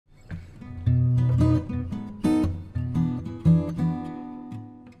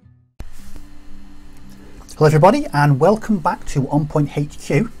Hello everybody and welcome back to On Point HQ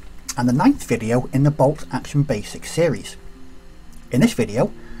and the 9th video in the Bolt Action Basics series. In this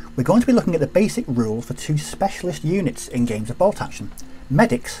video we're going to be looking at the basic rules for two specialist units in games of bolt action,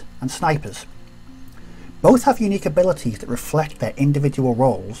 medics and snipers. Both have unique abilities that reflect their individual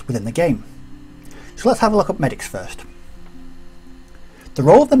roles within the game. So let's have a look at medics first. The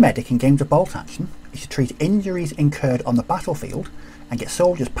role of the medic in games of bolt action is to treat injuries incurred on the battlefield and get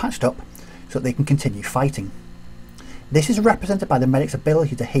soldiers patched up so that they can continue fighting. This is represented by the medic's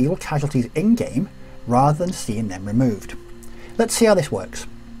ability to heal casualties in-game rather than seeing them removed. Let's see how this works.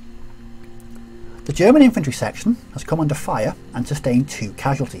 The German infantry section has come under fire and sustained 2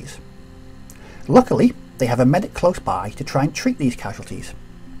 casualties. Luckily, they have a medic close by to try and treat these casualties.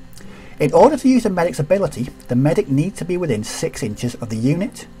 In order to use the medic's ability, the medic needs to be within 6 inches of the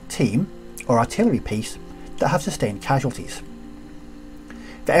unit, team or artillery piece that have sustained casualties.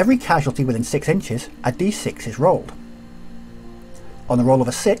 For every casualty within 6 inches, a d6 is rolled. On the roll of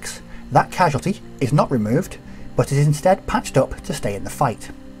a 6, that casualty is not removed, but is instead patched up to stay in the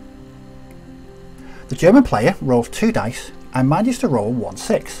fight. The German player rolls 2 dice and manages to roll 1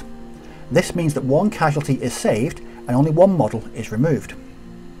 6. This means that 1 casualty is saved and only 1 model is removed.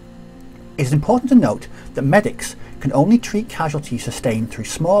 It is important to note that medics can only treat casualties sustained through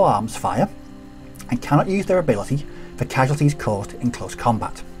small arms fire and cannot use their ability for casualties caused in close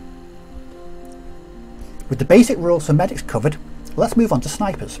combat. With the basic rules for medics covered, let's move on to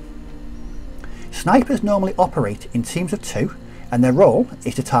snipers. Snipers normally operate in teams of 2 and their role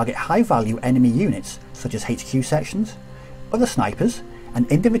is to target high value enemy units such as HQ sections, other snipers and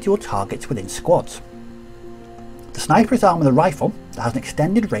individual targets within squads. The sniper is armed with a rifle that has an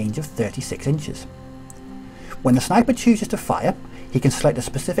extended range of 36 inches. When the sniper chooses to fire, he can select a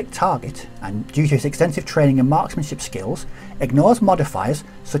specific target and, due to his extensive training and marksmanship skills, ignores modifiers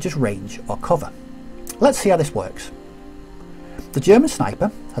such as range or cover. Let's see how this works. The German sniper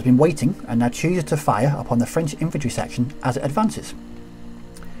has been waiting and now chooses to fire upon the French infantry section as it advances.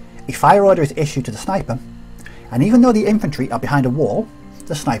 A fire order is issued to the sniper, and even though the infantry are behind a wall,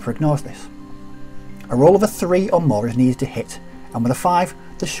 the sniper ignores this. A roll of a 3 or more is needed to hit, and with a 5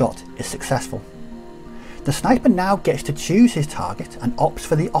 the shot is successful. The sniper now gets to choose his target and opts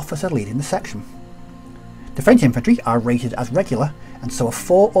for the officer leading the section. The French infantry are rated as regular and so a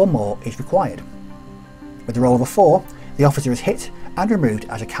 4 or more is required. With the roll of a 4, the officer is hit and removed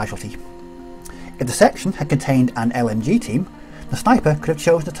as a casualty. If the section had contained an LMG team, the sniper could have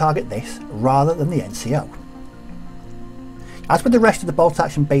chosen to target this rather than the NCO. As with the rest of the Bolt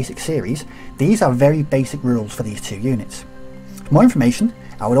Action Basic series, these are very basic rules for these two units. For more information,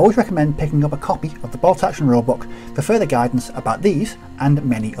 I would always recommend picking up a copy of the Bolt Action Rulebook for further guidance about these and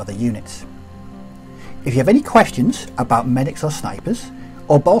many other units. If you have any questions about medics or snipers,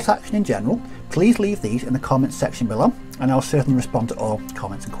 or bolt action in general, please leave these in the comments section below and I'll certainly respond to all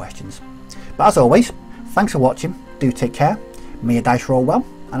comments and questions. But as always, thanks for watching, do take care, may your dice roll well,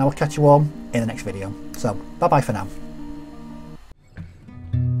 and I will catch you all in the next video. So, bye bye for now.